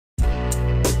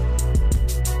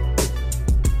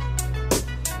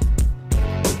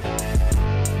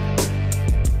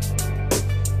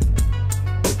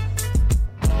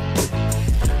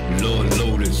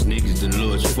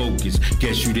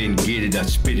Guess you didn't get it, I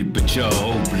spit it, but y'all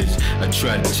hopeless. I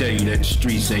try to tell you that the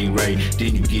streets ain't right,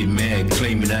 then you get mad,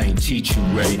 claiming I ain't teach you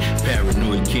right.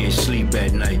 Paranoid, can't sleep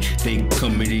at night, they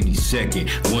come at any second.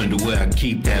 Wonder where I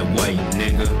keep that white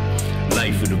nigga.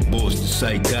 Life of the boss, the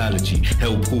psychology.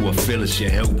 Help who I feel it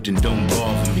should help, then don't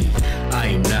bother me. I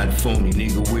am not phony,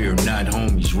 nigga, we're not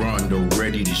homies. Rondo,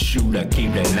 ready to shoot, I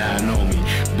keep that 9 on me.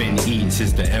 Been eating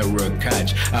since the era of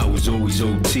Koch. I was always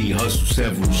OT, hustle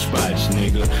several spots,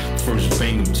 nigga. First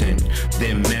Binghamton,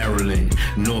 then Maryland,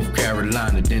 North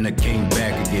Carolina, then I came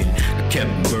back again. I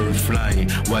kept birds flying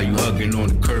while you hugging on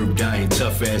the curb, dying.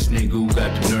 Tough ass nigga who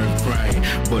got the nerve crying.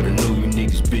 But I know you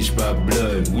niggas bitch by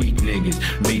blood, weak niggas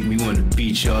make me wanna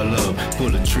beat y'all up.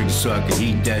 Pull a trigger so I can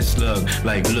eat that slug.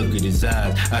 Like look at his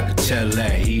eyes, I could tell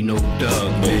that he no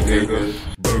dog, nigga.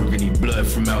 Burgundy blood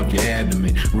from out your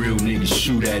abdomen. Real niggas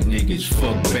shoot at niggas,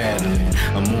 fuck battling.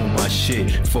 I'm on my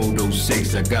shit, photo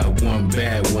 6, I got one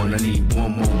bad one, I need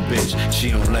one more bitch.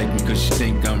 She don't like me cause she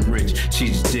think I'm rich. She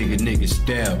just dig a nigga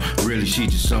style, really she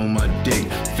just on my dick.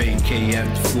 Vacay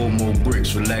after 4 more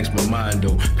bricks, relax my mind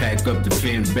though. Pack up the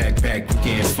fin backpack, you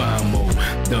can't find more.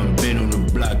 Done been on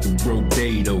the block and broke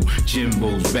day though.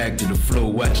 Jimbo's back to the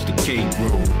floor, watch the cake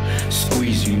roll.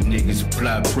 Squeeze you niggas,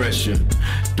 apply pressure.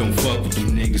 Don't fuck with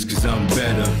them niggas cause I'm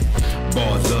better.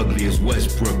 Bars ugly as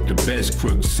Westbrook, the best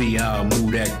crook. See how I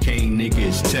move that cane, nigga,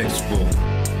 it's textbook.